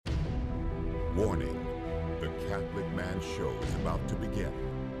Warning, the Catholic Man Show is about to begin.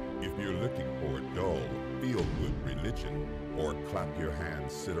 If you're looking for a dull, feel-good religion, or clap your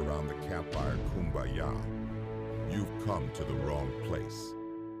hands, sit around the campfire kumbaya, you've come to the wrong place.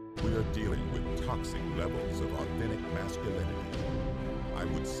 We are dealing with toxic levels of authentic masculinity. I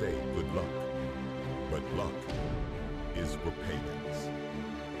would say good luck, but luck is for pagans.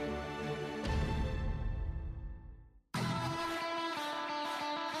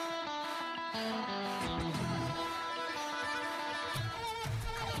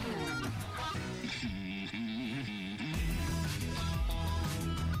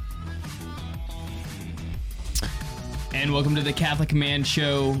 And welcome to the Catholic Man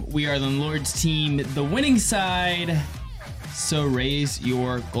Show. We are the Lord's team, the winning side. So raise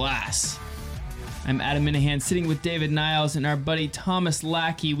your glass. I'm Adam Minahan, sitting with David Niles and our buddy Thomas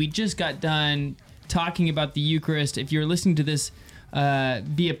Lackey. We just got done talking about the Eucharist. If you're listening to this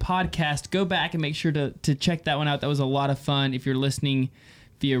via podcast, go back and make sure to check that one out. That was a lot of fun. If you're listening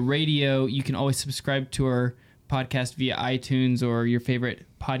via radio, you can always subscribe to our podcast via iTunes or your favorite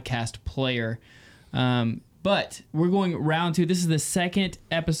podcast player. But we're going round two. This is the second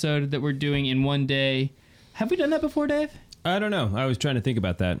episode that we're doing in one day. Have we done that before, Dave? I don't know. I was trying to think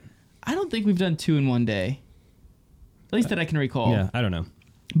about that. I don't think we've done two in one day. At least that I can recall. Yeah, I don't know.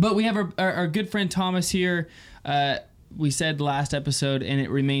 But we have our good friend Thomas here. We said last episode, and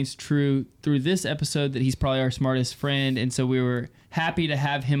it remains true through this episode, that he's probably our smartest friend. And so we were happy to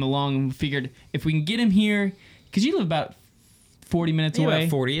have him along. And we figured if we can get him here, because you live about 40 minutes away.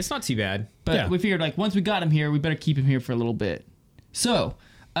 About 40. It's not too bad. But we figured, like, once we got him here, we better keep him here for a little bit. So,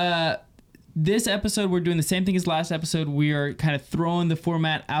 this episode, we're doing the same thing as last episode. We are kind of throwing the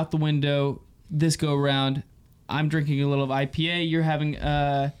format out the window this go around. I'm drinking a little of IPA. You're having,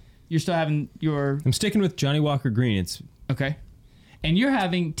 you're still having your... I'm sticking with Johnny Walker Green. It's okay. And you're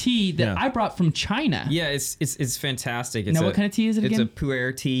having tea that I brought from China. Yeah, it's fantastic. Now, what kind of tea is it again? It's a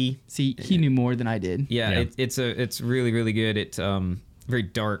pu'er tea. See, he knew more than I did. Yeah. It's really, really good. It's very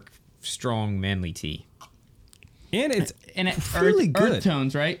dark, strong, manly tea. And it's really good. Earth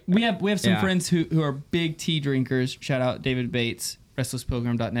tones, right? We have some friends who are big tea drinkers. Shout out David Bates,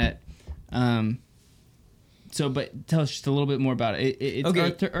 restlesspilgrim.net. But tell us just a little bit more about it. It's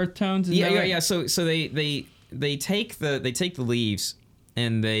okay. Earth tones. Yeah. So they take the leaves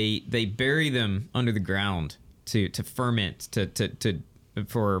and they bury them under the ground to ferment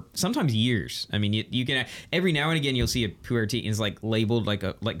for sometimes years. I mean, you can every now and again you'll see a pu'er tea and it's like labeled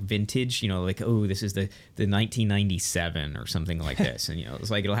like vintage, like, oh, this is the 1997 or something like this, and it's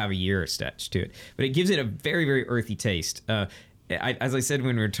like it'll have a year attached to it, but it gives it a very, very earthy taste. As I said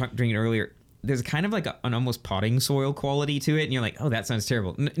when we were drinking earlier, there's kind of like an almost potting soil quality to it, and you're like, oh, that sounds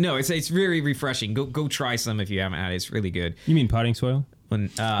terrible. No, it's very refreshing. Go try some if you haven't had it. It's really good. You mean potting soil?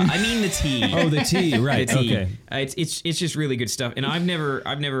 I mean the tea. Oh, the tea, right? The tea. Okay. It's just really good stuff, and I've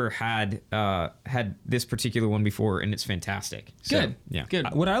never had this particular one before, and it's fantastic. So, good. Yeah. Good.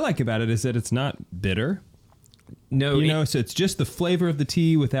 What I like about it is that it's not bitter. No, so it's just the flavor of the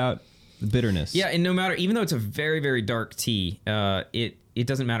tea without the bitterness. Yeah, and no matter, even though it's a very, very dark tea, it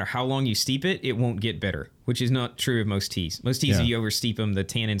doesn't matter how long you steep it, it won't get bitter, which is not true of most teas. Most teas, if you oversteep them, the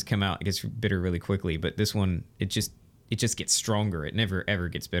tannins come out, it gets bitter really quickly. But this one, it just gets stronger. It never ever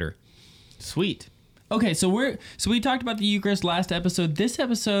gets bitter. Sweet. Okay, so we talked about the Eucharist last episode. This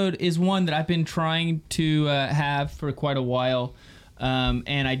episode is one that I've been trying to have for quite a while,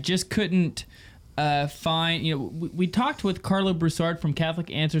 and I just couldn't find. We talked with Carlo Broussard from Catholic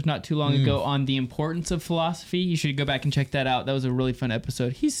Answers not too long ago on the importance of philosophy. You should go back and check that out. That was a really fun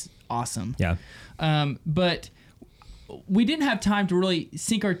episode. He's awesome. Yeah. But we didn't have time to really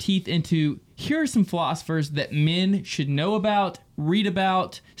sink our teeth into, here are some philosophers that men should know about, read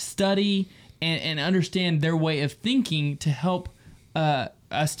about, study, and understand their way of thinking to help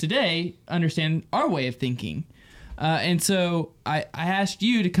us today understand our way of thinking. And so I asked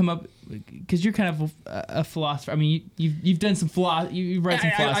you to come up, because you're kind of a philosopher. I mean, you've done some you've read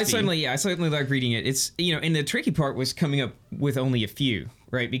some philosophy. I certainly like reading it. It's and the tricky part was coming up with only a few,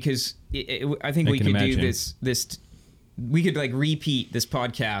 right? Because I think we could do this. We could like repeat this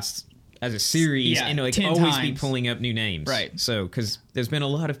podcast as a series and like always be pulling up new names, right? So because there's been a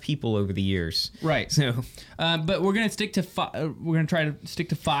lot of people over the years, right? So, but we're gonna stick to we're gonna try to stick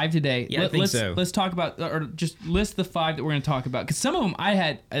to 5 today. Yeah, I think so. Let's talk about, or just list the 5 that we're gonna talk about, because some of them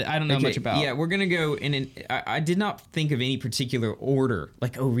I don't know much about. Yeah, we're gonna go I did not think of any particular order,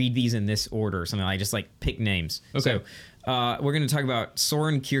 like read these in this order or something. I just like pick names. Okay. So we're gonna talk about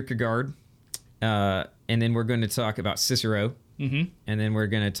Soren Kierkegaard, and then we're going to talk about Cicero. Mm-hmm. And then we're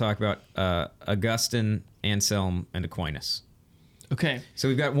going to talk about Augustine, Anselm, and Aquinas. Okay. So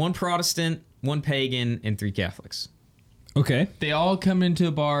we've got one Protestant, one pagan, and 3 Catholics. Okay. They all come into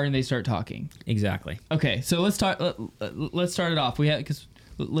a bar and they start talking. Exactly. Okay, so let's start it off.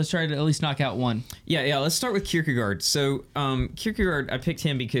 Let's try to at least knock out one. Yeah. Let's start with Kierkegaard. So Kierkegaard, I picked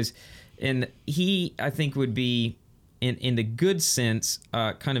him because, and he, I think, would be, in the good sense,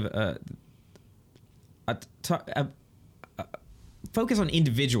 kind of a focus on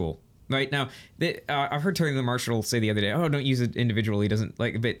individual. Right now, I've heard Terry Marshall say the other day, "Oh, don't use it individual." He doesn't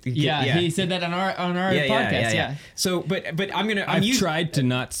like, but he said that on our podcast. Yeah. So, but I've tried to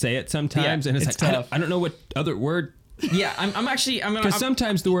not say it sometimes, and it's like tough. I don't know what other word. Yeah, I'm because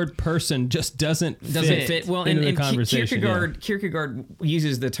sometimes the word person just doesn't fit. Well, into and the conversation. Kierkegaard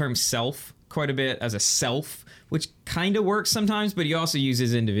uses the term self quite a bit as a self, which kind of works sometimes, but he also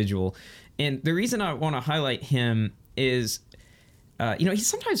uses individual. And the reason I want to highlight him is, he's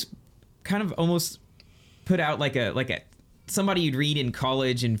sometimes kind of almost put out like a somebody you'd read in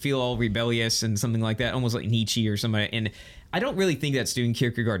college and feel all rebellious and something like that, almost like Nietzsche or somebody. And I don't really think that's doing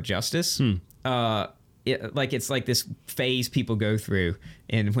Kierkegaard justice. It's like this phase people go through,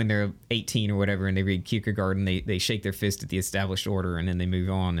 and when they're 18 or whatever, and they read Kierkegaard and they shake their fist at the established order, and then they move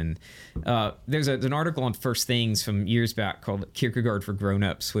on. And there's an article on First Things from years back called Kierkegaard for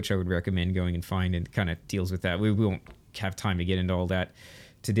Grown-Ups, which I would recommend going and find, and kind of deals with that. We won't have time to get into all that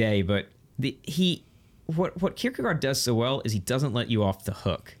today, but what Kierkegaard does so well is he doesn't let you off the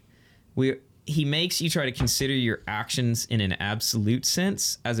hook. He makes you try to consider your actions in an absolute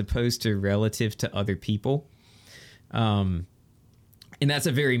sense as opposed to relative to other people. And that's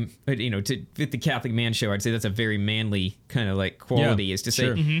a very, with the Catholic Man Show, I'd say that's a very manly kind of like quality, is to say,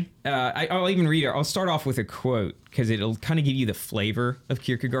 sure. I'll even read it. I'll start off with a quote because it'll kind of give you the flavor of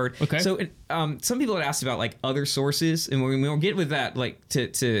Kierkegaard. Okay. So some people had asked about like other sources, and we'll get with that, like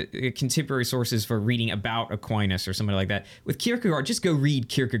to contemporary sources for reading about Aquinas or somebody like that. With Kierkegaard, just go read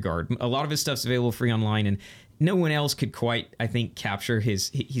Kierkegaard. A lot of his stuff's available free online, and no one else could quite, I think, capture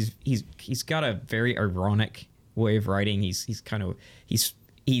he's got a very ironic way of writing. He's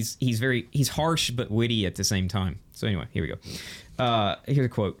harsh but witty at the same time. So anyway, here we go. Here's a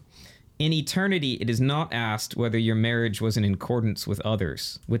quote. In eternity, it is not asked whether your marriage was in accordance with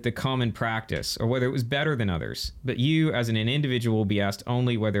others, with the common practice, or whether it was better than others. But you, as an individual, will be asked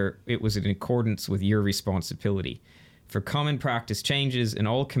only whether it was in accordance with your responsibility. For common practice changes, and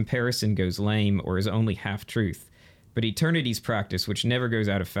all comparison goes lame or is only half truth. But eternity's practice, which never goes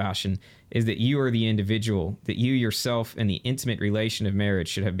out of fashion, is that you are the individual, that you yourself and the intimate relation of marriage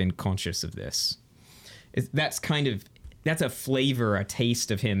should have been conscious of this. That's a flavor, a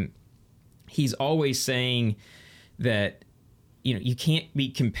taste of him. He's always saying that, you can't be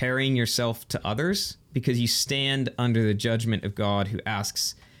comparing yourself to others because you stand under the judgment of God, who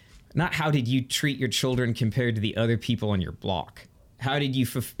asks, not how did you treat your children compared to the other people on your block? How did you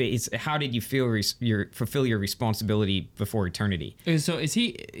fulfill your responsibility before eternity? So is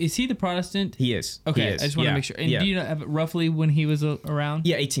he the Protestant? He is. Okay, he is. I just want to make sure. And do you know roughly when he was around?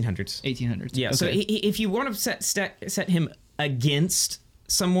 Yeah, 1800s. 1800s. Yeah. Okay. So if you want to set him against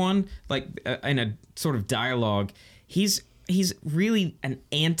someone, like in a sort of dialogue, he's really an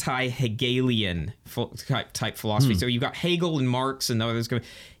anti-Hegelian type philosophy. So you've got Hegel and Marx and others.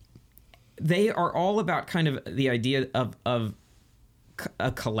 They are all about kind of the idea of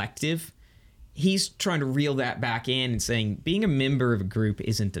a collective. He's trying to reel that back in and saying being a member of a group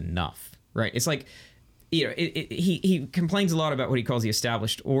isn't enough, right? It's like, he complains a lot about what he calls the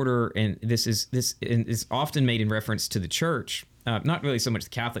established order, and this is often made in reference to the church, not really so much the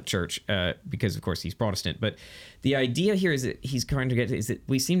Catholic Church, because of course he's Protestant, but the idea here is that he's trying to get is that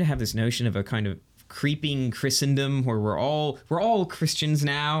we seem to have this notion of a kind of creeping Christendom where we're all Christians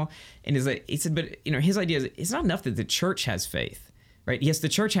now, and he said, but his idea is it's not enough that the church has faith. Right? Yes, the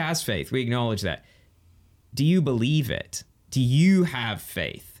church has faith. We acknowledge that. Do you believe it? Do you have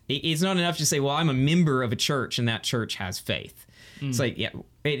faith? It's not enough to say, well, I'm a member of a church and that church has faith. It's like,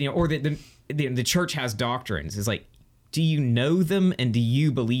 or the church has doctrines. It's like, do you know them and do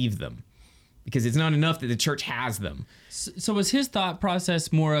you believe them? Because it's not enough that the church has them. So was his thought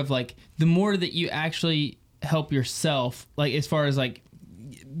process more of like, the more that you actually help yourself, like as far as like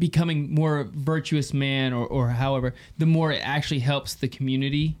becoming more virtuous man or however, the more it actually helps the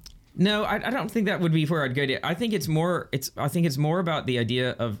community? No, I don't think that would be where I'd go to. I think it's more about the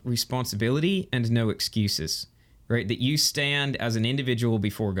idea of responsibility and no excuses, right? That you stand as an individual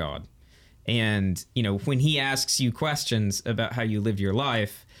before God. And, when he asks you questions about how you lived your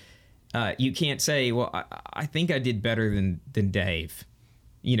life, you can't say, well, I think I did better than Dave.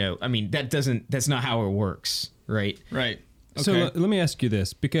 That's not how it works, right? Right. Okay. So let me ask you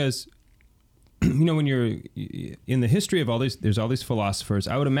this, because when you're in the history of all these, there's all these philosophers.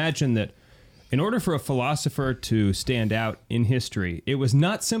 I would imagine that In order for a philosopher to stand out in history, it was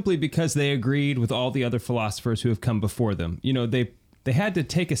not simply because they agreed with all the other philosophers who have come before them. You know, they had to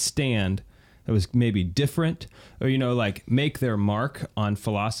take a stand that was maybe different, or, you know, like make their mark on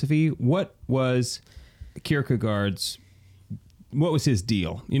philosophy. What was Kierkegaard's, what was his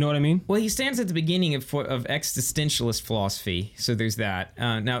deal? You know what I mean? Well, he stands at the beginning of existentialist philosophy, so there's that.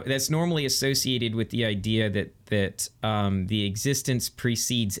 Now, that's normally associated with the idea that the existence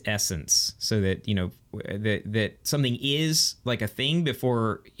precedes essence, so that, you know, that something is like a thing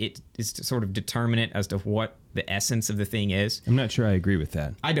before it is sort of determinate as to what the essence of the thing is. I'm not sure I agree with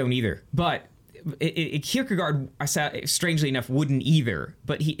that. I don't either, but Kierkegaard, strangely enough, wouldn't either.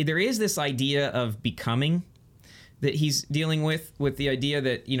 But there is this idea of becoming that he's dealing with the idea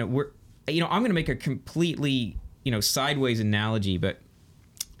that, you know, I'm going to make a completely, you know, sideways analogy, but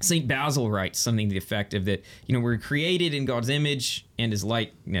St. Basil writes something to the effect of that, you know, we're created in God's image and his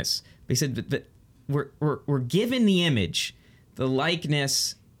likeness. But he said that we're given the image, the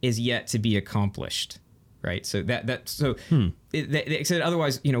likeness is yet to be accomplished. Right, so they said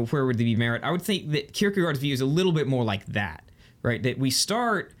otherwise, you know, where would there be merit? I would think that Kierkegaard's view is a little bit more like that, right? That we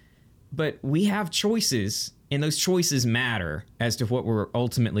start, but we have choices, and those choices matter as to what we're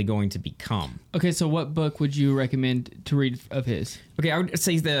ultimately going to become. Okay, so what book would you recommend to read of his? Okay, I would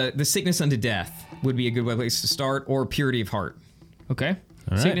say the Sickness Unto Death would be a good place to start, or Purity of Heart. Okay, All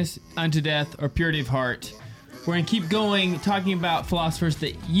right. Sickness Unto Death or Purity of Heart. We're going to keep going, talking about philosophers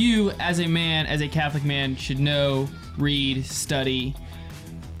that you, as a man, as a Catholic man, should know, read, study.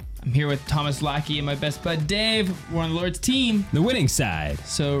 I'm here with Thomas Lackey and my best bud, Dave. We're on the Lord's team. The winning side.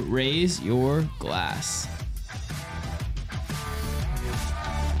 So raise your glass.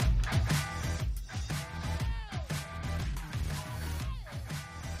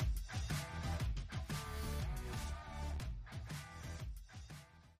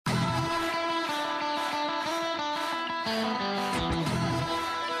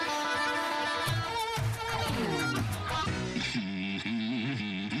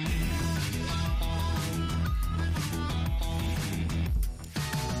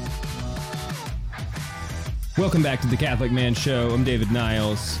 Welcome back to the Catholic Man Show. I'm David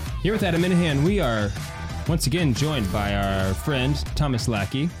Niles. Here with Adam Minahan, we are once again joined by our friend Thomas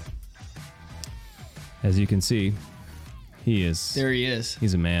Lackey. As you can see, he is. There he is.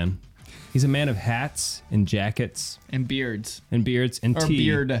 He's a man. He's a man of hats and jackets And beards. and beards and Or tea.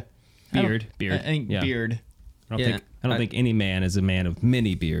 beard. Beard. I think Yeah. beard. I don't think any man is a man of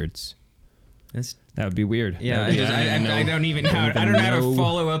many beards. That would be weird. Yeah, That would be- I don't even know. I don't know how to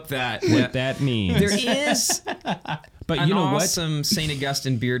follow up that. what that means. There is But an you know what? awesome St.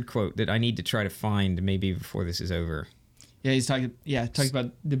 Augustine beard quote that I need to try to find maybe before this is over. Yeah, he's talking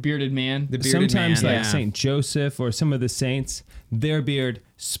about the bearded man. The bearded Sometimes, man, like yeah. Saint Joseph or some of the saints, their beard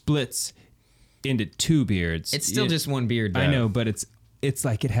splits into two beards. It's still just one beard, though. I know, but it's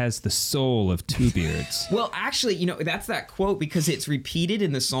like it has the soul of two beards. Well, actually, you know, that's that quote because it's repeated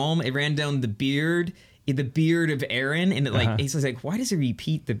in the psalm. It ran down the beard of Aaron, and he's like, why does he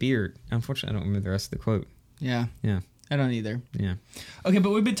repeat the beard? Unfortunately, I don't remember the rest of the quote. Yeah. Yeah, I don't either. yeah. Okay,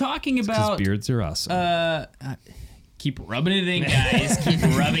 but we've been talking Because about beards are awesome. keep rubbing it in, guys. Keep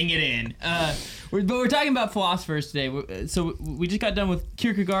rubbing it in. We're talking about philosophers today. So we just got done with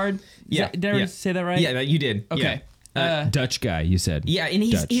Kierkegaard. Did I say that right? Yeah, you did. Okay. Dutch guy, you said. Yeah, and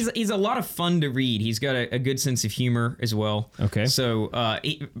Dutch. he's a lot of fun to read. He's got a good sense of humor as well. Okay. So,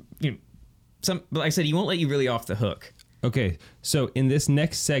 like I said, he won't let you really off the hook. Okay, so in this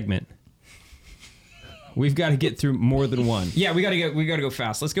next segment, we've got to get through more than one. Yeah, we gotta go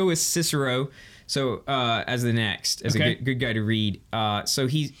fast. Let's go with Cicero. So as the next, as Okay. a good guy to read. So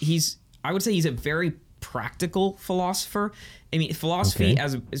he's I would say he's a very practical philosopher. I mean, philosophy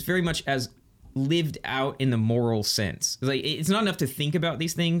Okay. is very much as lived out in the moral sense. Like it's not enough to think about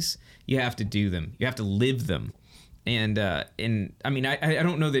these things; you have to do them. You have to live them. And I mean, I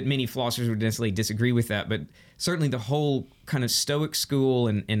don't know that many philosophers would necessarily disagree with that, but certainly the whole kind of Stoic school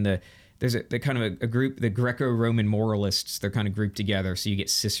and there's a kind of a group, the Greco-Roman moralists, they're kind of grouped together. So you get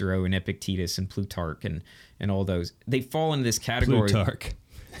Cicero and Epictetus and Plutarch and all those. They fall into this category. Plutarch.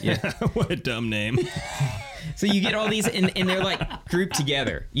 Yeah. What a dumb name. So you get all these, and they're like grouped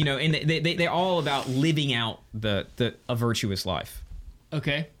together, you know, and they're all about living out a virtuous life.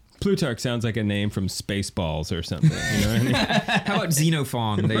 Okay. Plutarch sounds like a name from Spaceballs or something. You know what I mean? How about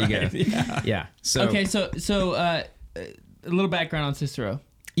Xenophon? There you go. Yeah. So Okay. So a little background on Cicero.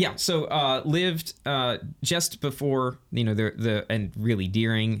 yeah. So lived just before the and really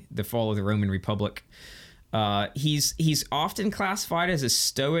during the fall of the Roman Republic. He's often classified as a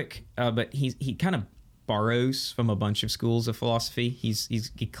Stoic, but he kind of borrows from a bunch of schools of philosophy.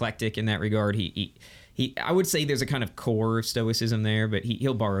 He's eclectic in that regard. He I would say there's a kind of core of Stoicism there, but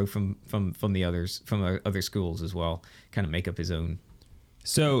he'll borrow from the others, from other schools as well, kind of make up his own.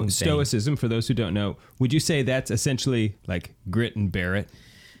 So Stoicism, for those who don't know, would you say that's essentially like grit and bear it?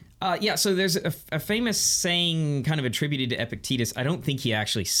 Yeah, so there's a famous saying kind of attributed to Epictetus. I don't think he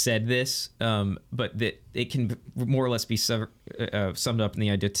actually said this, but that it can more or less be summed up in the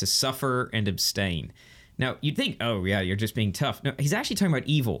idea to suffer and abstain. Now, you'd think, oh, yeah, you're just being tough. No, he's actually talking about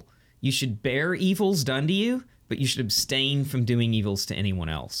evil. You should bear evils done to you, but you should abstain from doing evils to anyone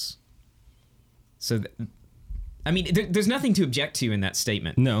else. So, I mean, there's nothing to object to in that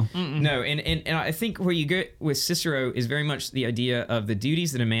statement. No. No, and I think where you get with Cicero is very much the idea of the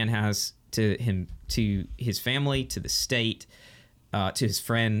duties that a man has to his family, to the state, to his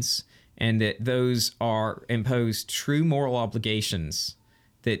friends, and that those are imposed true moral obligations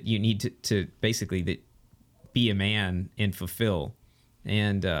that you need to basically that be a man and fulfill.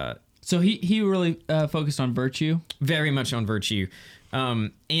 And so he really focused on virtue, very much on virtue,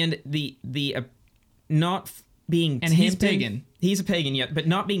 and the not being and tempted, he's pagan. He's a pagan, yet, but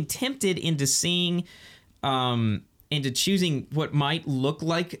not being tempted into seeing, into choosing what might look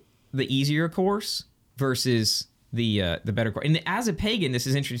like the easier course versus the better course. And as a pagan, this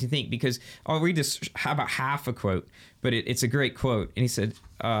is interesting to think, because I'll read this about half a quote, but it's a great quote. And he said,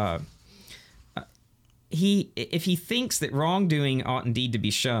 if he thinks that wrongdoing ought indeed to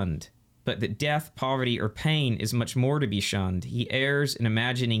be shunned, but that death, poverty, or pain is much more to be shunned, he errs in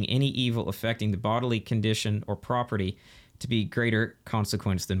imagining any evil affecting the bodily condition or property to be greater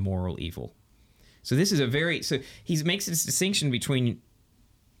consequence than moral evil. So this is so he makes this distinction between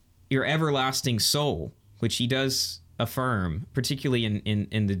your everlasting soul, which he does affirm, particularly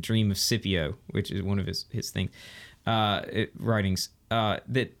in the Dream of Scipio, which is one of his things, writings,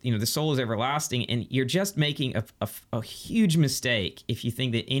 that the soul is everlasting, and you're just making a huge mistake if you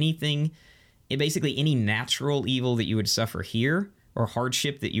think that basically any natural evil that you would suffer here or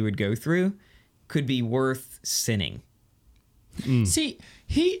hardship that you would go through could be worth sinning. See,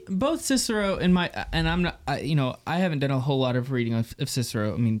 both Cicero and I'm not, I haven't done a whole lot of reading of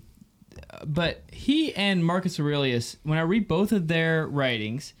Cicero. I mean, but he and Marcus Aurelius, when I read both of their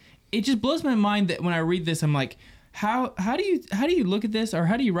writings, it just blows my mind that when I read this, I'm like, how do you look at this, or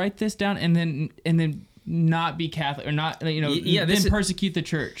how do you write this down and then not be Catholic, or not then persecute the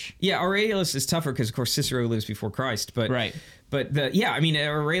church? Yeah, Aurelius is tougher because of course Cicero lives before Christ, but right. But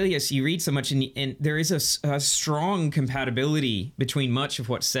Aurelius, you read so much, and there is a strong compatibility between much of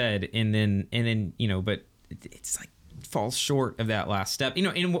what's said, and then but it's like falls short of that last step.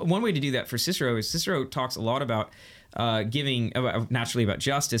 And one way to do that for Cicero is Cicero talks a lot about giving, naturally about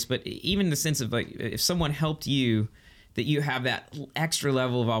justice, but even the sense of like if someone helped you, that you have that extra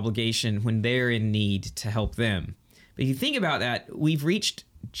level of obligation when they're in need to help them. But if you think about that, we've reached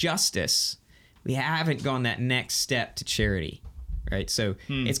justice. We haven't gone that next step to charity, right? So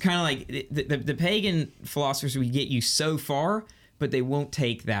it's kind of like the pagan philosophers will get you so far, but they won't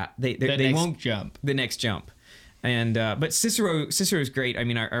take that. They won't jump. The next jump. And but Cicero's great. I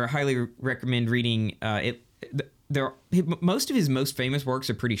mean, I highly recommend reading it. Most of his most famous works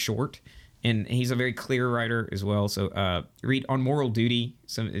are pretty short, and he's a very clear writer as well. So read On Moral Duty.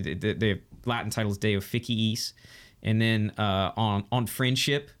 The Latin title is De Officiis, and then on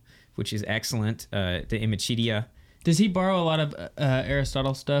Friendship, which is excellent. De Amicitia. Does he borrow a lot of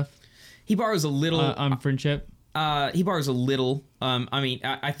Aristotle stuff? He borrows a little on friendship. He borrows a little.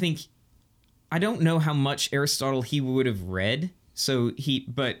 I think I don't know how much Aristotle he would have read. So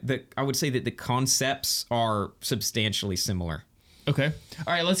I would say that the concepts are substantially similar. Okay.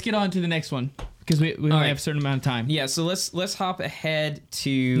 All right, let's get on to the next one, because we only have a certain amount of time. Yeah, so let's hop ahead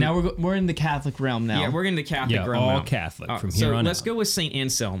to... Now we're in the Catholic realm now. Yeah, we're in the Catholic realm all now. Catholic from here on let's out. go with St.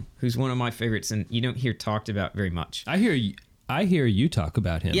 Anselm, who's one of my favorites, and you don't hear talked about very much. I hear you talk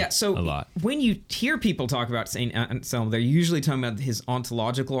about him a lot. When you hear people talk about St. Anselm, they're usually talking about his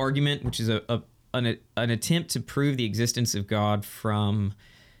ontological argument, which is an attempt to prove the existence of God from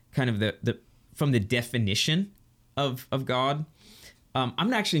kind of from the definition of God.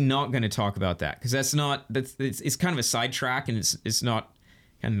 I'm actually not going to talk about that, because it's kind of a sidetrack, and it's not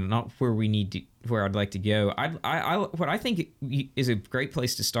kind of not where where I'd like to go. What I think is a great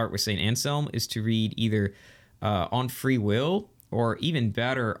place to start with St. Anselm is to read either On Free Will, or even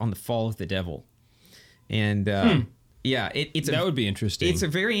better, On the Fall of the Devil. And that would be interesting. It's a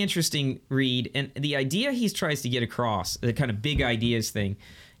very interesting read, and the idea he tries to get across, the kind of big ideas thing,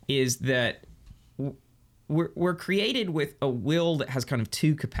 is that we're created with a will that has kind of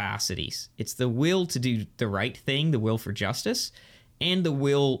two capacities. It's the will to do the right thing, the will for justice, and the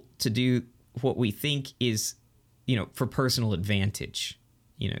will to do what we think is, for personal advantage,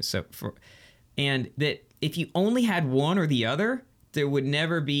 and that if you only had one or the other, there would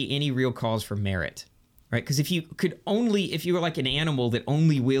never be any real cause for merit, right? Because if you were like an animal that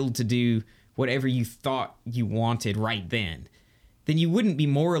only willed to do whatever you thought you wanted right then you wouldn't be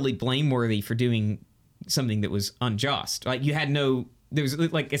morally blameworthy for doing something that was unjust. Like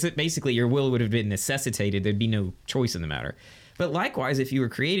basically your will would have been necessitated. There'd be no choice in the matter. But likewise, if you were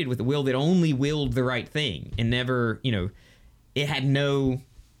created with a will that only willed the right thing and never, it had no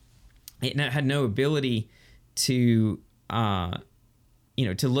ability to, to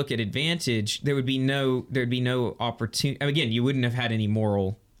look at advantage, there'd be no opportunity. Again, you wouldn't have had any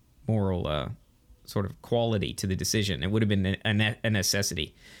moral sort of quality to the decision. It would have been a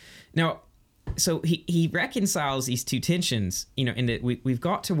necessity. Now, so he reconciles these two tensions, in that we've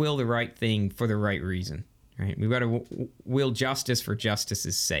got to will the right thing for the right reason, right? We've got to will justice for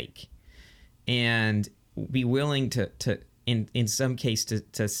justice's sake, and be willing to in some case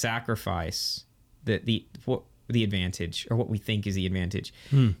to sacrifice the advantage, or what we think is the advantage.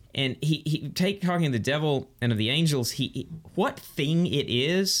 And he talking of the devil and of the angels, what thing it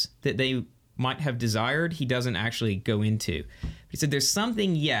is that they might have desired, he doesn't actually go into. He said there's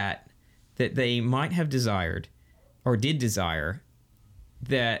something yet that they might have desired or did desire,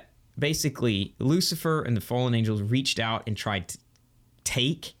 that basically Lucifer and the fallen angels reached out and tried to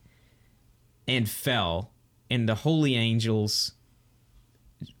take and fell, and the holy angels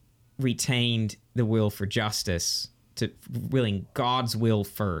retained the will for justice, to willing God's will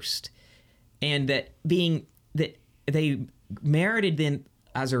first, and that they merited then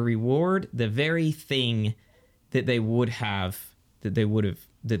as a reward the very thing that they would have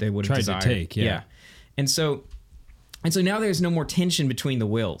tried desired. To take, yeah. And so now there's no more tension between the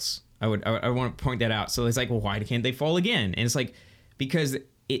wills. I want to point that out. So it's like, well, why can't they fall again? And it's like, because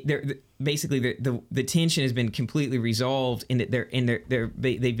basically the tension has been completely resolved, in that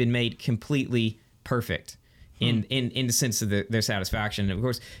they've been made completely perfect in the sense of their satisfaction. And of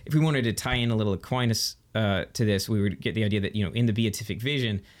course, if we wanted to tie in a little Aquinas to this, we would get the idea that in the beatific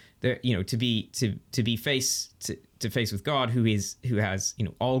vision, there to be face to face with God, who has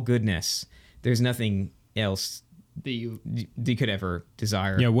all goodness. There's nothing else that you could ever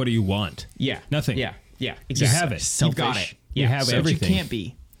desire. Yeah, what do you want? Yeah, nothing. Yeah, exactly. You have it. Selfish. You've got it. You have everything. You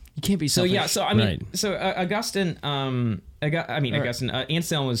can't be selfish. Augustine. Augustine.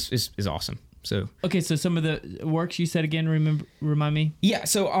 Anselm is awesome. So okay, so some of the works you said again, remind me. Yeah,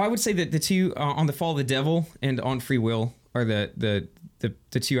 so I would say that the two on the fall of the devil and on free will are the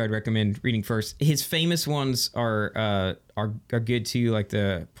two I'd recommend reading first. His famous ones are good too, like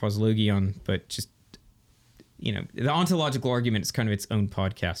the Proslogion, but just the ontological argument is kind of its own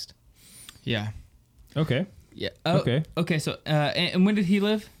podcast. Yeah. Okay. Yeah. Okay. Okay. So and when did he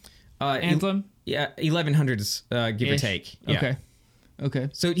live? Anselm? 1100s, give or take. Yeah. Okay.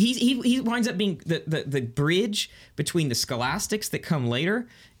 So he winds up being the bridge between the scholastics that come later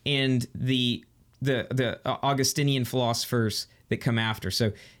and the Augustinian philosophers that come after.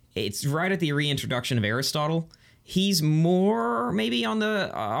 So it's right at the reintroduction of Aristotle. He's more maybe on the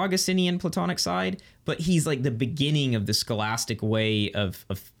Augustinian Platonic side, but he's like the beginning of the scholastic way of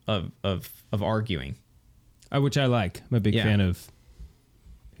arguing. Which I like. I'm a big fan of.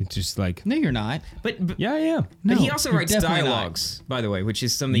 It's just like, no, you're not. But yeah, I am. But no, he also writes dialogues, by the way, which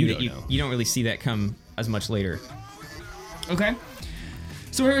is something that you don't really see that come as much later. Okay.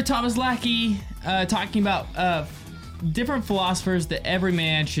 So we're here with Thomas Lackey talking about different philosophers that every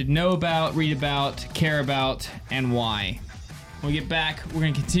man should know about, read about, care about, and why. When we get back, we're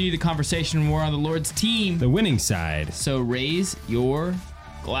going to continue the conversation. We're on the Lord's team. The winning side. So raise your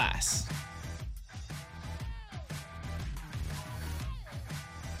glass.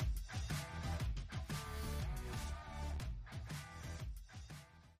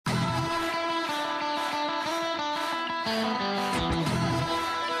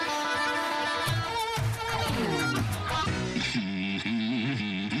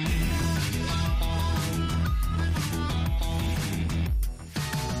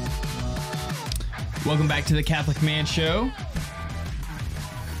 Welcome back to the Catholic Man Show.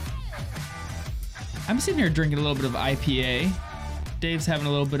 I'm sitting here drinking a little bit of IPA. Dave's having a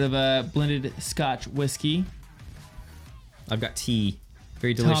little bit of a blended Scotch whiskey. I've got tea.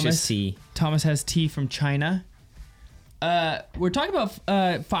 Very delicious tea. Thomas has tea from China. We're talking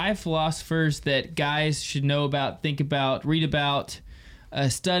about 5 philosophers that guys should know about, think about, read about,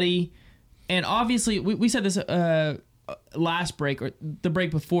 study. And obviously, we said this last break, or the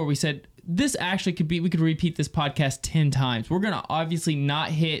break before, we said this actually could be, we could repeat this podcast 10 times. We're going to obviously not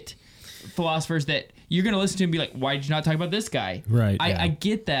hit philosophers that you're going to listen to and be like, why did you not talk about this guy? Right. I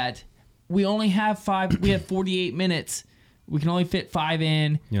get that. we only have 5. We have 48 minutes. We can only fit 5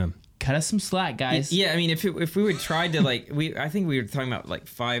 in. Yeah. Cut us some slack, guys. Yeah, I mean, if we would try to I think we were talking about like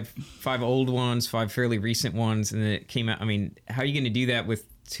five old ones, 5 fairly recent ones, and then it came out. I mean, how are you going to do that with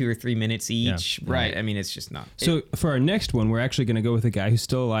 2 or 3 minutes each? Yeah. Right. I mean, it's just not. So for our next one, we're actually going to go with a guy who's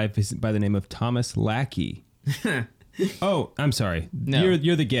still alive by the name of Thomas Lackey. Oh, I'm sorry. No.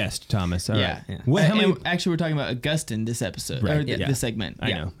 You're the guest, Thomas. All right. Yeah. What? How many? Actually, we're talking about Augustine this episode, Right, or yeah. this segment.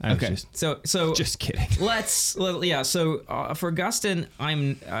 I know. I was Okay. So just kidding. So for Augustine, I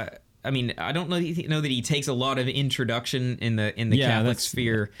mean, I don't know that he takes a lot of introduction in the Catholic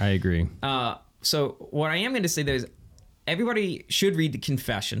sphere. I agree. So what I am going to say though is everybody should read the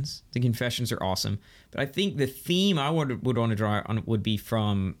Confessions. The Confessions are awesome, but I think the theme I would want to draw on would be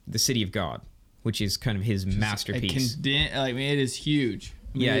from the City of God, which is kind of his masterpiece. I mean, it is huge.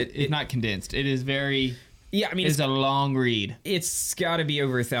 I mean, Yeah, it's not condensed. It is very. Yeah, I mean, it's a long read. It's got to be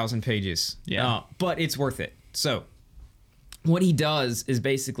over 1,000 pages. Yeah. But it's worth it. So what he does is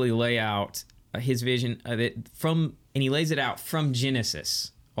basically lay out his vision of it and he lays it out from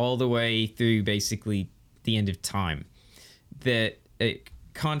Genesis all the way through basically the end of time. That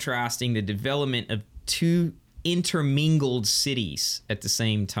contrasting the development of 2 intermingled cities at the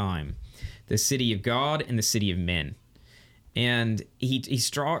same time, the city of God and the city of men. And he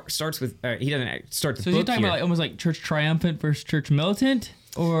starts with he doesn't start the So book you're talking here. about almost like church triumphant versus church militant,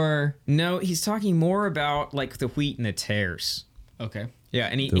 or No, he's talking more about like the wheat and the tares. okay. Yeah,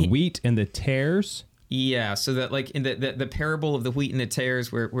 and The wheat and the tares. yeah, so that like in the parable of the wheat and the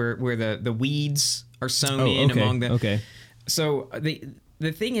tares, where the weeds are sown in okay. among the. Okay. So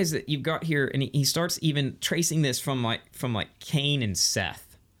the thing is that you've got here, and he starts even tracing this from Cain and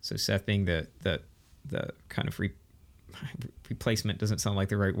Seth. So Seth being the kind of replacement doesn't sound like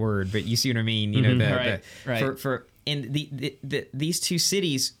the right word, but you see what I mean. You know, Right. And these 2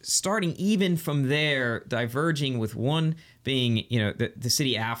 cities starting even from there, diverging with one being the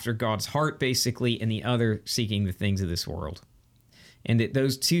city after God's heart basically, and the other seeking the things of this world. And that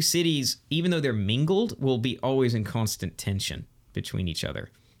those 2 cities, even though they're mingled, will be always in constant tension between each other.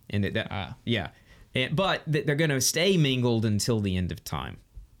 And but they're going to stay mingled until the end of time.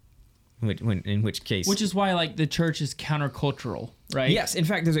 In which case, Which is why like the church is countercultural, right? yes. In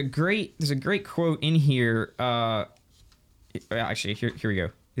fact, there's a great quote in here. Actually, here we go.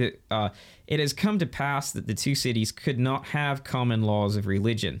 It has come to pass that the 2 cities could not have common laws of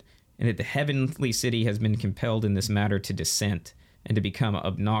religion, and that the heavenly city has been compelled in this matter to dissent and to become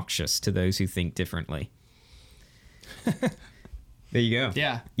obnoxious to those who think differently. There you go.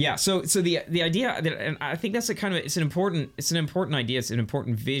 Yeah. Yeah. So the idea that, and I think that's it's an important idea. It's an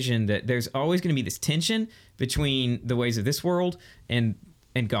important vision that there's always going to be this tension between the ways of this world and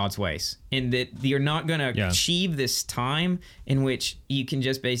God's ways, and that you're not going to achieve this time in which you can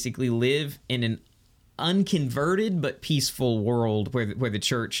just basically live in an unconverted but peaceful world where the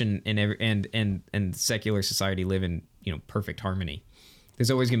church and secular society live in perfect harmony.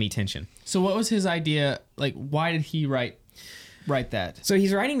 There's always going to be tension. So what was his idea? Like, why did he write that? So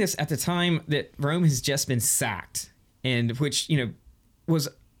he's writing this at the time that Rome has just been sacked, and which was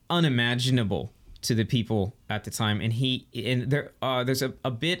unimaginable to the people at the time. And there's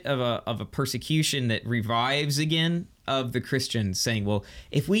a bit of a persecution that revives again of the Christians, saying, well,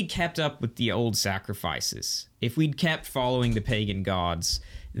 if we'd kept up with the old sacrifices, if we'd kept following the pagan gods,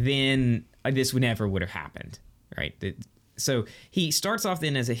 then this would have happened, right? So he starts off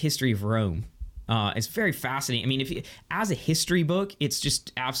then as a history of Rome. It's very fascinating. I mean, as a history book, it's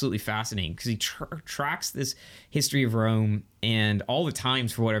just absolutely fascinating because he tracks this history of Rome and all the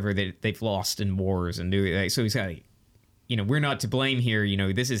times for whatever they've lost in wars and so he's got, we're not to blame here.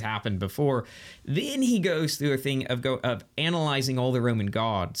 This has happened before. Then he goes through a thing of analyzing all the Roman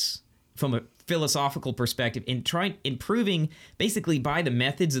gods from a philosophical perspective and proving basically by the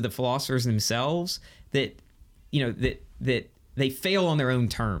methods of the philosophers themselves that that they fail on their own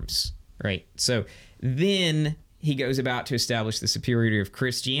terms. Right. So then he goes about to establish the superiority of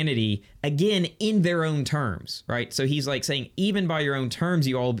Christianity, again, in their own terms. Right. So he's like saying, even by your own terms,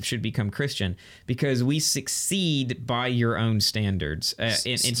 you all should become Christian because we succeed by your own standards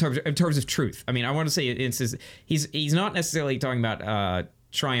in terms of truth. I mean, I want to say he's not necessarily talking about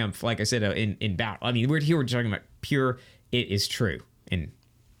triumph, like I said, in battle. I mean, we're talking about pure, it is true. And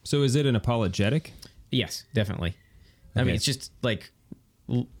so is it an apologetic? Yes, definitely. Okay. I mean, it's just like,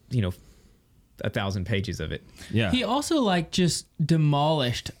 1,000 pages of it. Yeah. He also just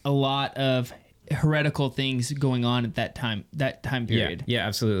demolished a lot of heretical things going on at that time period. Yeah,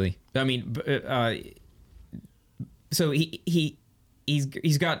 absolutely. I mean, so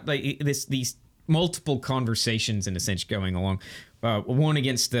he's got like these multiple conversations in a sense going along. One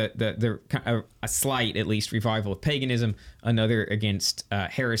against a slight, at least, revival of paganism. Another against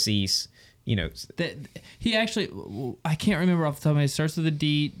heresies. You know, he actually, I can't remember off the top of my head. It starts with a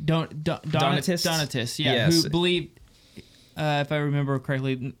D. Donatists, yeah, Yes. who believed, if I remember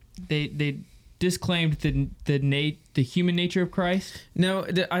correctly, they disclaimed the human nature of Christ. No,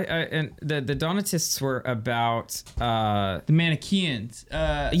 the Donatists were about The Manichaeans.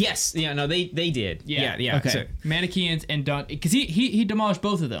 yes, yeah, no, they did, yeah. Okay. So, Manichaeans and because he demolished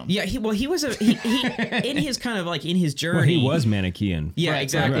both of them. yeah, he was he in his kind of like in his journey. Well, he was Manichaean. Yeah, Right,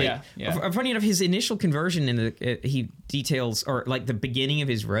 exactly. right, yeah. Funny enough, his initial conversion he details, or like the beginning of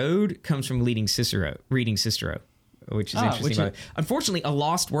his road comes from reading Cicero, which is interesting. Unfortunately, a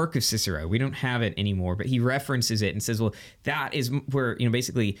lost work of Cicero. We don't have it anymore, but he references it and says, well, that is where,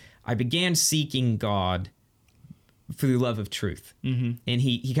 basically, I began seeking God for the love of truth. Mm-hmm. And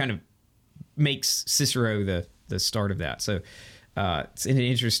he kind of makes Cicero the start of that. So it's an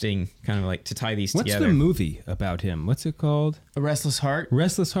interesting kind of like to tie these What's together. the movie about him? What's it called? A Restless Heart.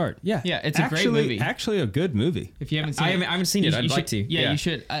 Restless Heart. Yeah. Yeah, it's a great movie. Actually, a good movie. If you haven't seen I it, haven't seen it. I'd you like should- to. Yeah, you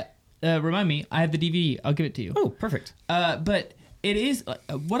should. Remind me. I have the DVD. I'll give it to you. Oh, perfect. But it is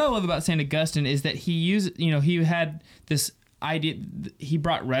what I love about St. Augustine is that he had this idea. He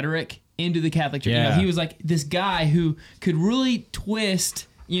brought rhetoric into the Catholic Church. Yeah. He was like this guy who could really twist,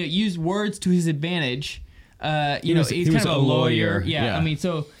 use words to his advantage. He's kind of a lawyer. Yeah. I mean,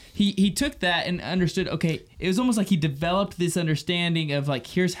 so he took that and understood. Okay, it was almost like he developed this understanding of like,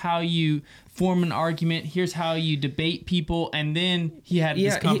 here's how you form an argument, here's how you debate people, and then he had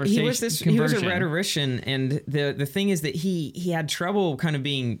this conversation. He was a rhetorician, and the thing is that he had trouble kind of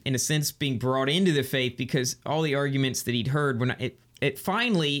being, in a sense, being brought into the faith because all the arguments that he'd heard were not. It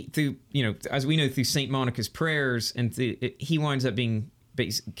finally, through as we know, through Saint Monica's prayers, and he winds up being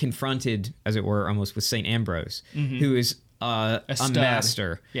confronted, as it were, almost with Saint Ambrose, who is a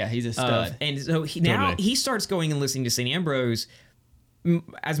master. Yeah, he's a stud. And so he starts going and listening to Saint Ambrose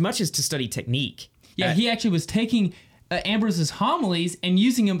as much as to study technique. Yeah, he actually was taking Ambrose's homilies and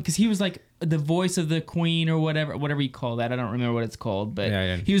using them because he was like the voice of the queen or whatever you call that. I don't remember what it's called,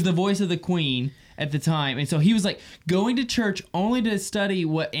 but he was the voice of the queen at the time. And so he was like going to church only to study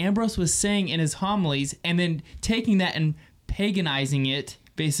what Ambrose was saying in his homilies and then taking that and paganizing it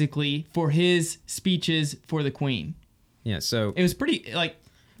basically for his speeches for the queen. Yeah, so it was pretty like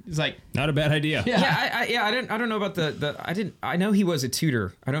it's like not a bad idea. Yeah. I don't know about I know he was a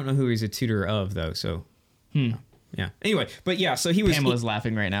tutor. I don't know who he's a tutor of though. So yeah. Anyway, but yeah, so he was. Pamela's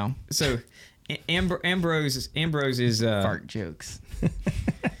laughing right now. So Ambrose is fart jokes.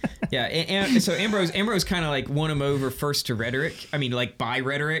 Yeah, and so Ambrose kind of like won him over first to rhetoric. I mean, like by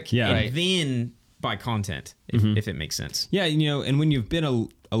rhetoric, and then by content, if it makes sense. Yeah, and when you've been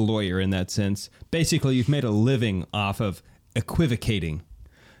a lawyer in that sense, basically you've made a living off of equivocating.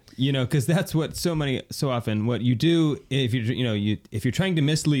 Because that's what so often what you do if if you're trying to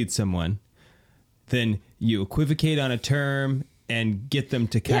mislead someone, then you equivocate on a term and get them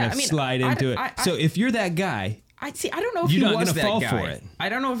to kind of slide into it. So if you're that guy, I don't know if you're he not was gonna that fall guy. for it. I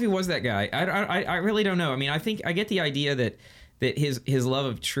don't know if he was that guy. I really don't know. I mean, I think I get the idea that his love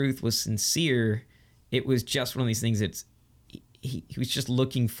of truth was sincere. It was just one of these things that's he was just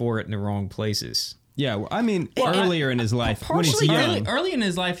looking for it in the wrong places. Yeah, well, I mean, earlier in his life, when he's young. Early in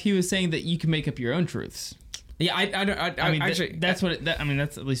his life, he was saying that you can make up your own truths. Yeah, I mean, actually, that's what.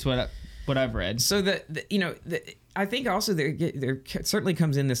 That's at least what I've read. So I think also there certainly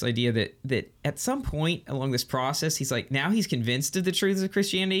comes in this idea that at some point along this process, he's like, now he's convinced of the truths of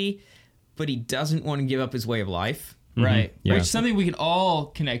Christianity, but he doesn't want to give up his way of life. Right, Yeah. which is something we can all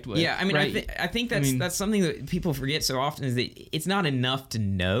connect with. Yeah, I mean, right? I think that's something that people forget so often is that it's not enough to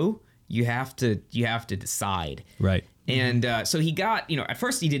know. You have to decide. Right. And so he got, at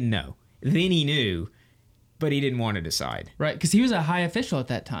first he didn't know, then he knew, but he didn't want to decide. Right, because he was a high official at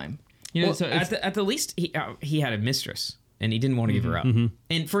that time. So at the least he had a mistress, and he didn't want to give her up.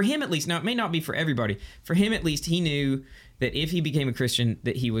 And for him at least, now it may not be for everybody. For him at least, he knew that if he became a Christian,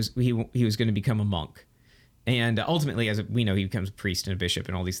 that he was going to become a monk. And ultimately, as we know, he becomes a priest and a bishop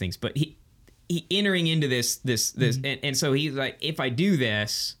and all these things. But he entering into this, and so he's like, if I do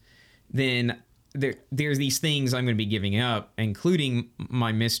this, then there's these things I'm going to be giving up, including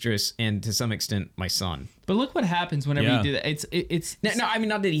my mistress and to some extent my son. But look what happens whenever you do that. It's no, I mean,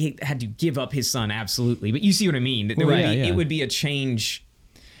 not that he had to give up his son absolutely, but you see what I mean. It would be a change.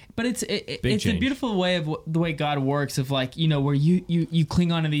 But it's change. a beautiful way of the way God works, of like, where you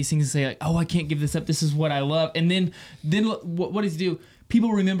cling on to these things and say like, oh, I can't give this up. This is what I love. And then what does he do?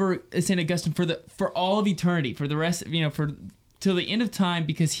 People remember St. Augustine for all of eternity, for the rest, for till the end of time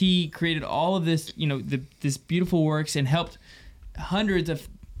because he created all of this, this beautiful works and helped hundreds of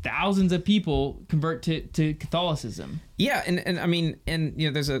thousands of people convert to Catholicism. Yeah, and I mean, and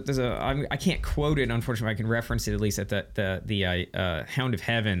there's a I can't quote it, unfortunately. I can reference it at least at the Hound of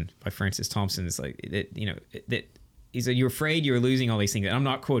Heaven by Francis Thompson. It's like that he said, "You're afraid you're losing all these things." And I'm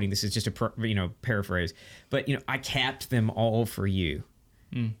not quoting. This is just a paraphrase. But I kept them all for you.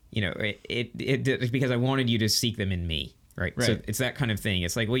 It because I wanted you to seek them in me. Right. So it's that kind of thing.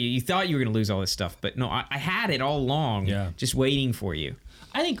 It's like, well, you thought you were going to lose all this stuff, but no, I had it all along, just waiting for you.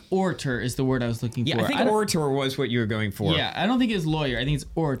 I think orator is the word I was looking for. Yeah, I think orator was what you were going for. Yeah, I don't think it's lawyer. I think it's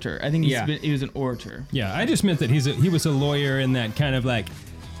orator. I think he was an orator. Yeah, I just meant that he was a lawyer in that kind of like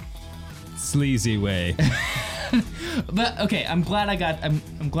sleazy way. But okay, I'm glad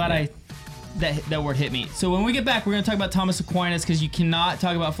that word hit me. So when we get back, we're going to talk about Thomas Aquinas because you cannot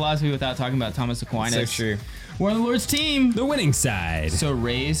talk about philosophy without talking about Thomas Aquinas. So true. We're on the Lord's team. The winning side. So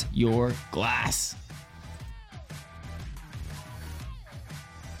raise your glass.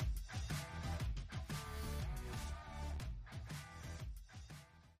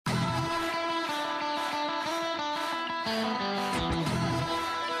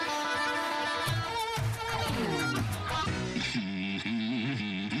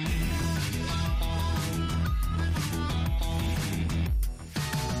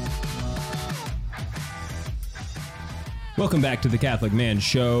 Welcome back to the Catholic Man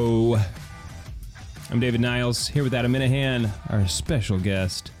Show. I'm David Niles, here with Adam Minahan, our special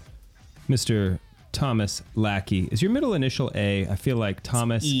guest, Mr. Thomas Lackey. Is your middle initial A? I feel like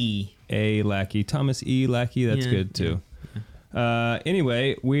Thomas E. A. Lackey. Thomas E. Lackey, that's good too. Yeah.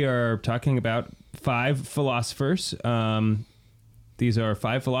 Anyway, we are talking about 5 philosophers. These are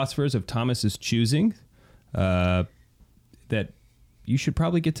 5 philosophers of Thomas's choosing that you should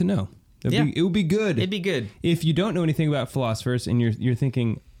probably get to know. It would be good. It'd be good. If you don't know anything about philosophers and you're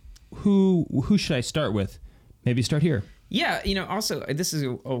thinking, who should I start with? Maybe start here. Yeah, also, this is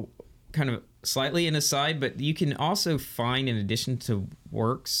a kind of slightly an aside, but you can also find, in addition to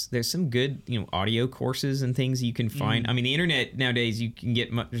works, there's some good, audio courses and things you can find. I mean, the internet nowadays, you can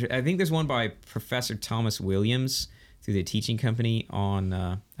get much. I think there's one by Professor Thomas Williams through the teaching company on,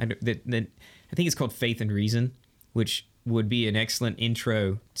 I think it's called Faith and Reason, which would be an excellent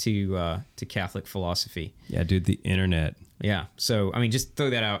intro to Catholic philosophy. Yeah, dude, the internet. Yeah, so I mean, just throw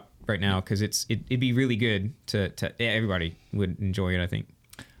that out right now because it'd be really good to everybody would enjoy it, I think.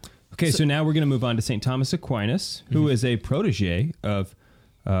 Okay, so now we're going to move on to St. Thomas Aquinas, who is a protege of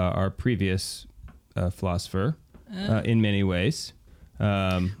our previous philosopher in many ways.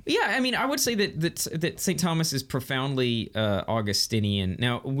 Yeah, I mean, I would say that St. Thomas is profoundly Augustinian.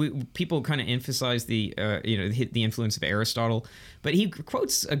 Now, people kind of emphasize the influence of Aristotle, but he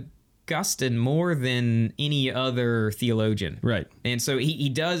quotes Augustine more than any other theologian. Right. And so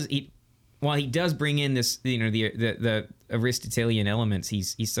while he does bring in this, the Aristotelian elements,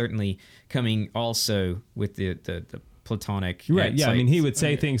 he's certainly coming also with the Platonic. Right. Yeah. I mean, he would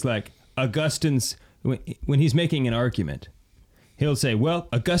say things like Augustine's when he's making an argument. He'll say, well,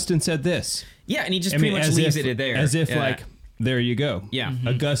 Augustine said this. Yeah, and he just pretty much leaves it there. As if, like, there you go. Yeah.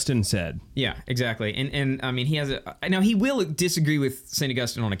 Augustine said. Yeah, exactly. And I mean, he has now he will disagree with St.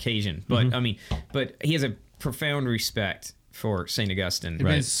 Augustine on occasion, but but he has a profound respect for St. Augustine. It'd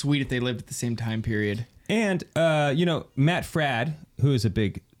been sweet if they lived at the same time period. And, Matt Fradd, who is a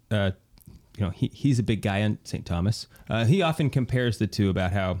big, he's a big guy on St. Thomas. He often compares the two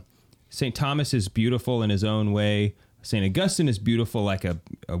about how St. Thomas is beautiful in his own way. St. Augustine is beautiful like a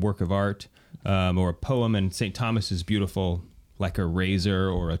work of art or a poem, and St. Thomas is beautiful like a razor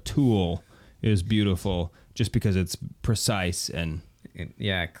or a tool is beautiful just because it's precise and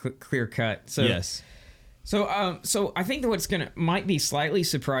clear cut. So yes. So I think that what's might be slightly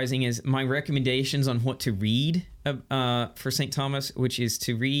surprising is my recommendations on what to read for St. Thomas, which is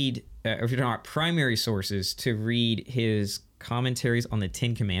to read, if you're not primary sources, to read his commentaries on the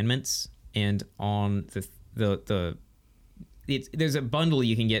 10 Commandments and on there's a bundle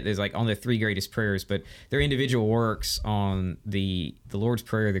you can get. There's like on the 3 greatest prayers, but they're individual works on the Lord's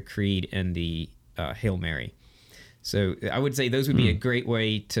Prayer, the Creed, and the Hail Mary. So I would say those would be a great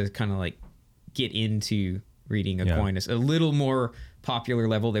way to kind of like get into reading Aquinas. A little more popular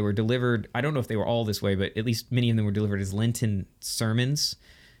level. They were delivered, I don't know if they were all this way, but at least many of them were delivered as Lenten sermons,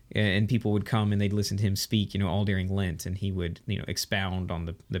 and people would come and they'd listen to him speak, all during Lent, and he would, expound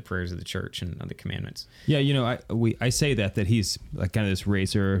on the prayers of the church and on the commandments. Yeah, I say that he's like kind of this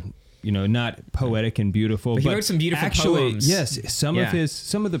razor not poetic and beautiful, But but he wrote some beautiful actually, poems. yes, some Yeah.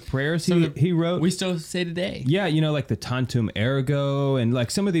 of the prayers he wrote. We still say today. Yeah, like the Tantum Ergo and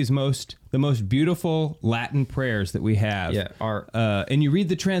like some of these the most beautiful Latin prayers that we have. Yeah, and you read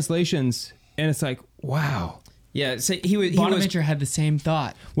the translations and it's like, wow. Yeah, so he was Bonaventure had the same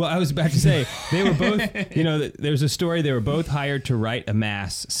thought. Well, I was about to say they were both, there's a story, they were both hired to write a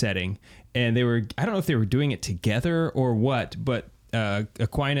mass setting, and I don't know if they were doing it together or what, but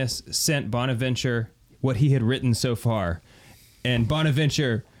Aquinas sent Bonaventure what he had written so far, and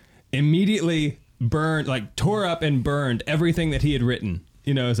Bonaventure immediately tore up and burned everything that he had written.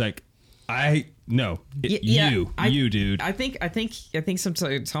 It's like, you dude. I think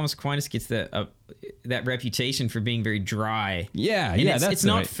sometimes Thomas Aquinas gets that reputation for being very dry. Yeah, and that's it's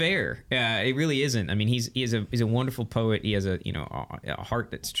not fair. It really isn't. I mean, he's a wonderful poet. He has a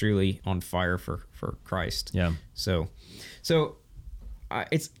heart that's truly on fire for Christ. Yeah. So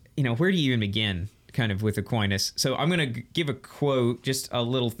it's where do you even begin? Kind of with Aquinas. So I'm going to give a quote, just a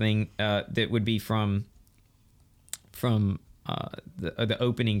little thing that would be from the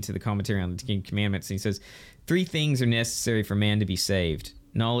opening to the commentary on the Ten Commandments. And he says, 3 things are necessary for man to be saved: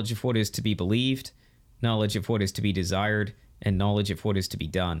 knowledge of what is to be believed, knowledge of what is to be desired, and knowledge of what is to be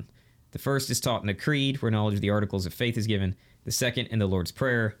done. The first is taught in the Creed, where knowledge of the articles of faith is given. The second in the Lord's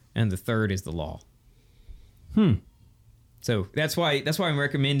Prayer, and the third is the law. So that's why I'm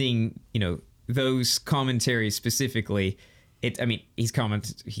recommending, those commentaries specifically. He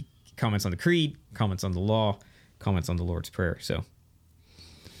comments on the Creed, comments on the law, comments on the Lord's Prayer. So,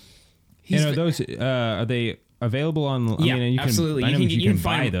 are they available on? Yeah, absolutely. You can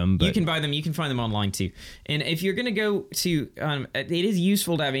buy them. But you can buy them. You can find them online too. And if you're going to go to, it is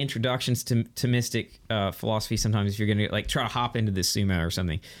useful to have introductions to mystic philosophy. Sometimes if you're going to try to hop into the Summa or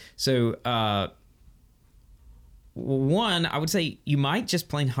something. So, one, I would say you might just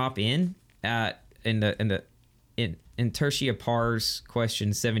plain hop in in Tertia Pars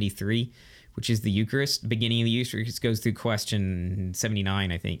question 73, which is the Eucharist. Beginning of the Eucharist goes through question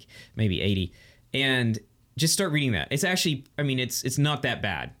 79, I think, maybe 80, and just start reading that. It's actually, it's not that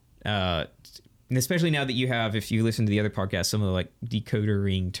bad. And especially now that you have, if you listen to the other podcasts, some of the decoder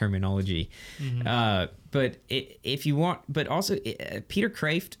ring terminology. Mm-hmm. But if you want, but also Peter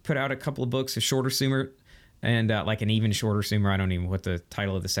Kraft put out a couple of books, a shorter Summa, and an even shorter Summa. I don't even know what the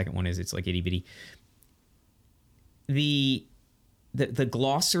title of the second one is. It's like itty bitty. The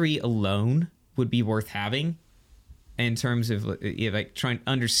glossary alone would be worth having in terms of trying to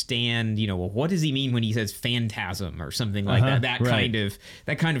understand, what does he mean when he says phantasm or something like that?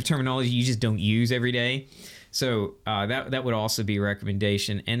 That kind of terminology you just don't use every day. So that would also be a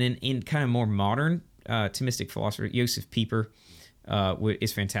recommendation. And then in kind of more modern Thomistic philosopher, Josef Pieper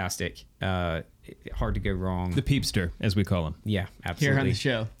is fantastic. Hard to go wrong. The Peepster, as we call him. Yeah, absolutely. Here on the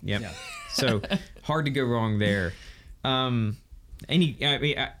show. Yep. Yeah. So hard to go wrong there. Well,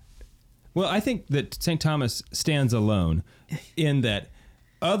 I think that St. Thomas stands alone in that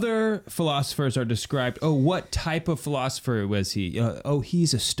other philosophers are described, what type of philosopher was he?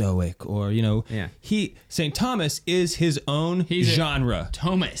 He's a Stoic, or, St. Thomas is his own genre.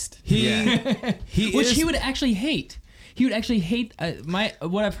 Thomist. He would actually hate. He would actually hate,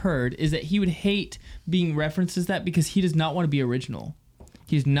 what I've heard is that he would hate being referenced as that because he does not want to be original.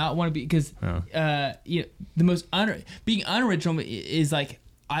 He does not want to be, because the most being unoriginal is I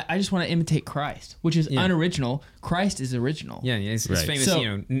just want to imitate Christ, which is unoriginal. Christ is original. Yeah, it's famous,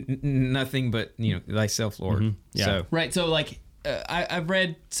 so, nothing but, thyself, Lord. Mm-hmm. Yeah. So. Right, so I've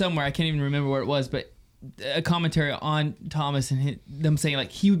read somewhere, I can't even remember where it was, but a commentary on Thomas and them saying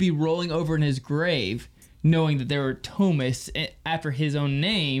he would be rolling over in his grave knowing that there were Thomists after his own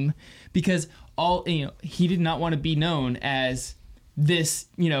name, because he did not want to be known as this,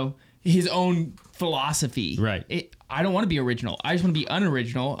 his own philosophy. Right. I don't want to be original. I just want to be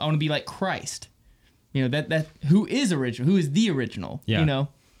unoriginal. I want to be like Christ. That who is original, who is the original. Yeah.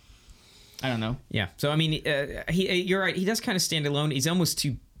 I don't know. Yeah. So you're right. He does kind of stand alone. He's almost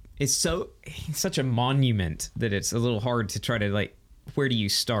he's such a monument that it's a little hard to try to where do you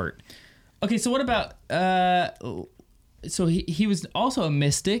start? Okay, so what about so he was also a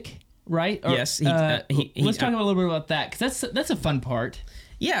mystic, right? Yes. Let's talk a little bit about that, because that's a fun part.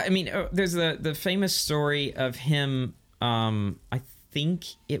 Yeah, there's the famous story of him. I think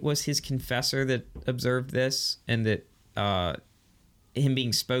it was his confessor that observed this, and that him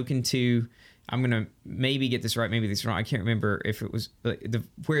being spoken to. I'm gonna maybe get this right, maybe this wrong. I can't remember if it was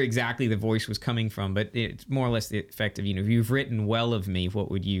where exactly the voice was coming from, but it's more or less the effect of, you've written well of me. What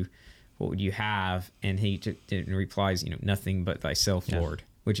would you have? And he replies, nothing but thyself, Lord,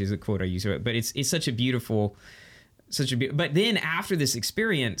 which is a quote I use. But it's such a beautiful such a but then after this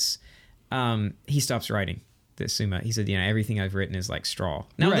experience, he stops writing the Summa. He said, everything I've written is like straw.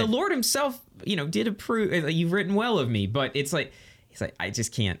 Now Right. the Lord himself, did approve. You've written well of me, but it's like he's like, I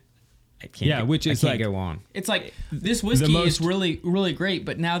just can't. I can't. Yeah, which is I can't like- go on. It's like this whiskey most- is really, really great,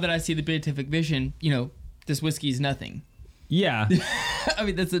 but now that I see the beatific vision, this whiskey is nothing. Yeah. I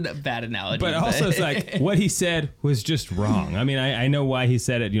mean, that's a bad analogy. But also, it's like what he said was just wrong. I mean, I know why he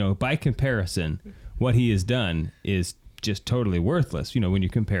said it. By comparison, what he has done is just totally worthless. When you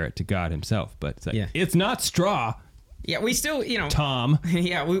compare it to God Himself. But it's like, it's not straw, Yeah, we still, Tom.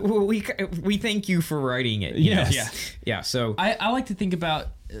 Yeah, we thank you for writing it. Yes. Yeah. So I like to think about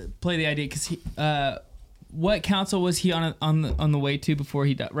play the idea because what council was he on the way to before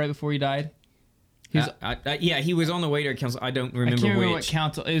he died? Right before he died. He was, he was on the way to a council. I don't remember I can't remember which. what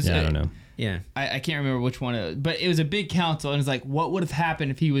council. It was, Yeah, I don't know. Yeah. I can't remember which one it was, but it was a big council, and it's like, what would have happened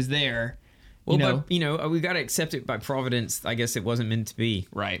if he was there? Well, but we got to accept it by providence. I guess it wasn't meant to be.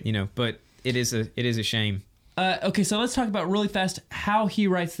 Right. But it is a shame. Okay, so let's talk about really fast how he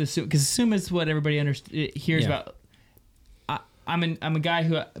writes the Summa, because Summa is what everybody hears about. I'm a guy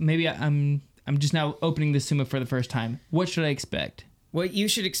who maybe I'm just now opening the Summa for the first time. What should I expect? Well, you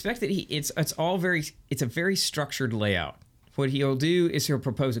should expect that it's a very structured layout. What he'll do is he'll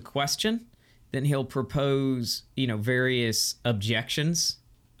propose a question, then he'll propose various objections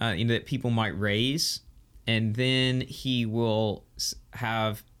that people might raise, and then he will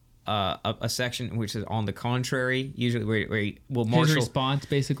have a section which is on the contrary, usually where he will His marshal response,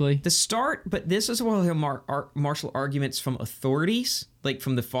 basically. the start. But this is where he'll marshal arguments from authorities, like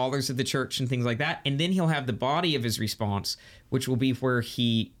from the fathers of the church and things like that, and then he'll have the body of his response, which will be where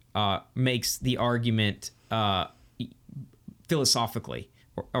he makes the argument philosophically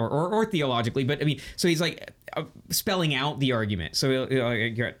or theologically. But I mean, so he's like spelling out the argument. So he'll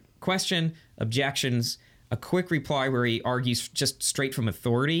get question, objections, a quick reply where he argues just straight from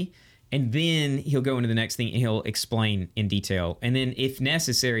authority, and then he'll go into the next thing and he'll explain in detail. And then if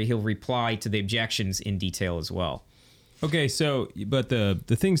necessary, he'll reply to the objections in detail as well. Okay, so but the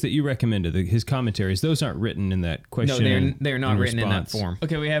things that you recommended, his commentaries, those aren't written in that question. No, they're not written in that form.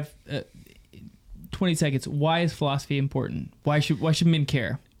 Okay, we have 20 seconds. Why is philosophy important? Why should men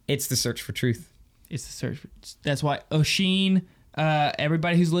care? It's the search for truth. It's the search. That's why Oshin,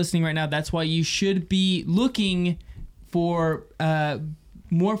 everybody who's listening right now, that's why you should be looking for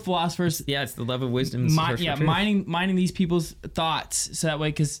more philosophers. Yeah, it's the love of wisdom. And search for truth. mining these people's thoughts, so that way,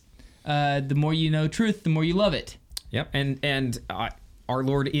 because the more you know truth, the more you love it. Yep, and our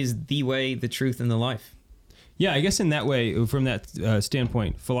Lord is the way, the truth, and the life. Yeah, I guess in that way, from that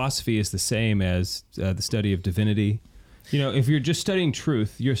standpoint, philosophy is the same as the study of divinity. If you're just studying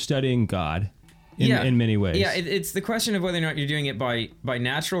truth, you're studying God in many ways. Yeah, it's the question of whether or not you're doing it by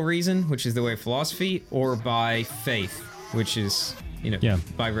natural reason, which is the way of philosophy, or by faith, which is,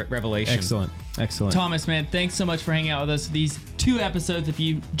 by revelation. Excellent. Thomas, man, thanks so much for hanging out with us. These 2 episodes, if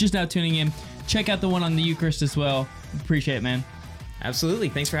you just now tuning in, check out the one on the Eucharist as well. Appreciate it, man. Absolutely.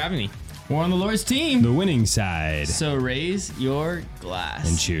 Thanks for having me. We're on the Lord's team. The winning side. So raise your glass.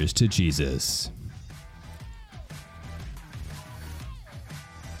 And cheers to Jesus.